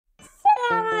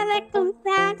Welcome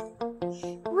back.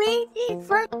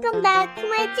 Welcome back to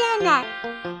my channel.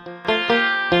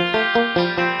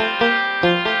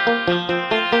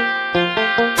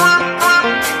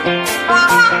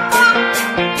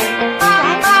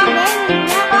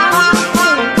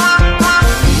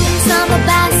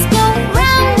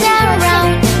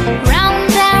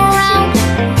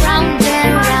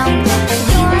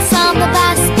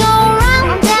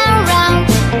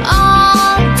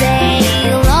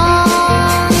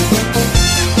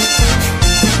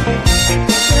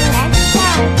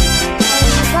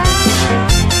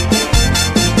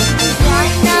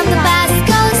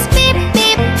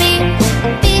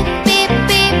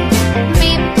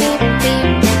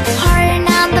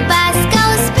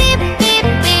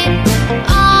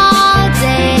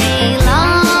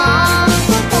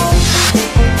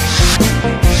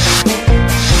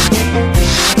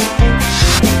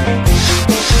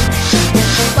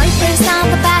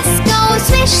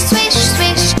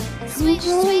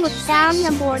 Down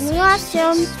the boarding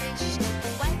washroom.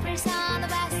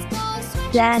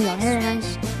 Then la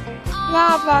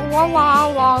la la la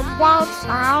la la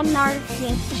sound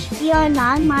nursing. You're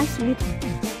not my sweet.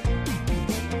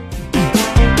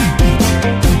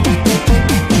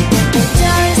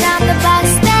 Doors on the bus,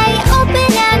 they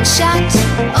open and shut,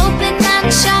 open and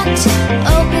shut,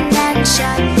 open and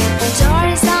shut.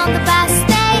 Doors on the bus,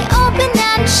 they open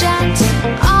and shut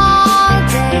all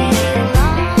day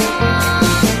long.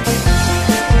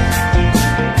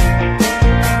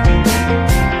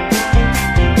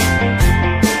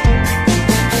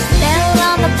 Bell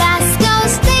on the bus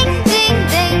goes ding, ding,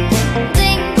 ding,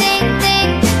 ding, ding, ding,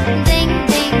 ding,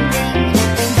 ding, ding.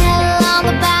 Bell on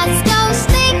the bus goes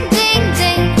ding, ding,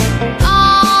 ding,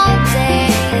 all day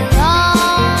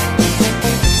long.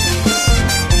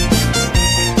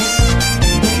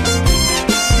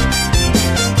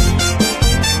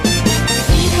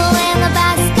 People in the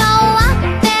bus go up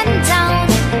and down,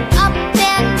 up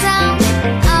and down,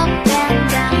 up and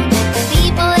down.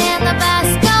 People in the bus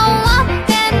go up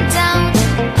and down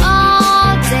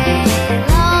all day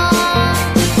long.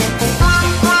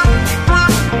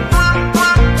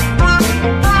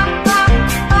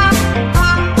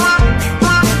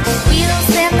 Wheels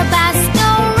in the bus go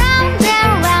round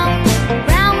and round,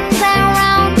 round and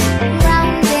round,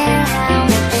 round and round.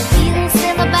 Wheels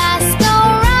in the bus go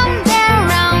round and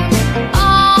round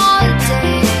all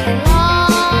day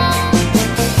long,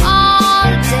 all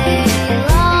day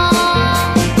long,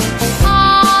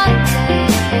 all day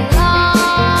long.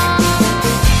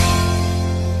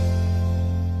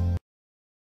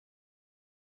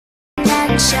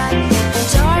 And shut.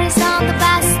 Doors on the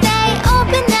bus, they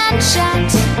open and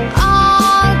shut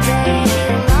all day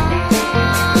long.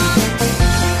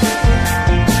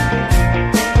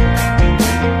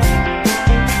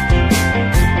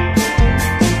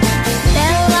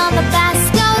 Bell on the bus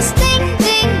goes ding,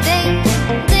 ding, ding,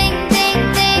 ding, ding,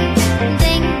 ding,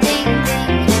 ding, ding,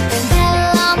 ding. Bell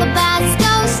on the bus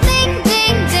goes ding,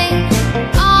 ding, ding,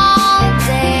 all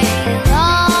day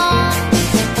long.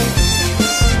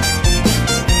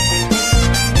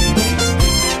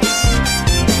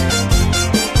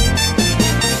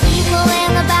 People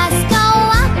in the bus go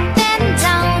up and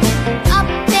down, up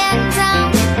and down,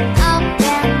 up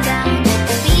and down.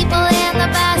 People in the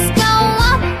bus go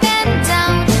up and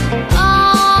down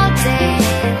all day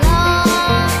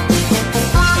long.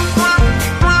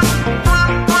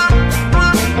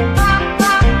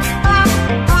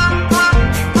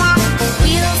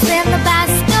 Wheels in the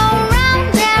bus go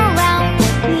round and round,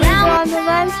 round On the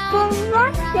bus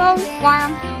go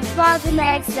round, walk the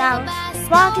legs down,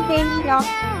 walk the baby down,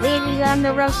 baby on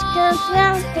the road goes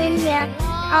round in there.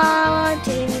 All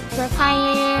day for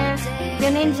fire,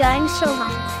 been enjoying so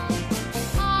much.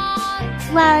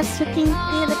 Was looking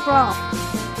beautiful.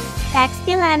 Thanks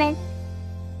to Lennon.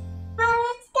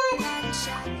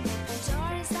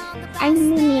 I'm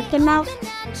Mickey Mouse.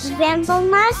 Then the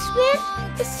last with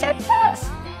the circus.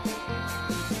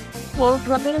 We're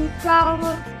rubbing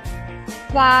flowers.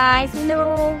 Guys,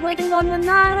 no, waiting on the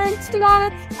night.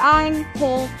 I'm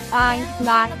cold, I'm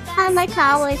not. And my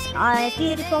flowers are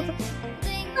beautiful.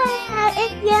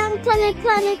 It's young, too.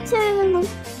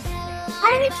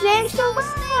 I'm playing so much.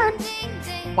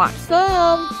 What's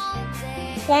up?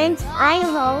 Thanks, I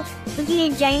hope you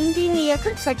enjoyed the video.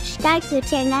 Subscribe to the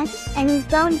channel and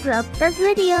don't drop this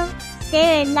video.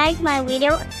 Share and like my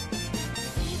video.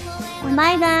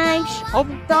 Bye guys. Hope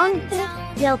don't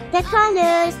drop the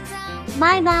colors.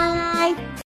 Bye bye.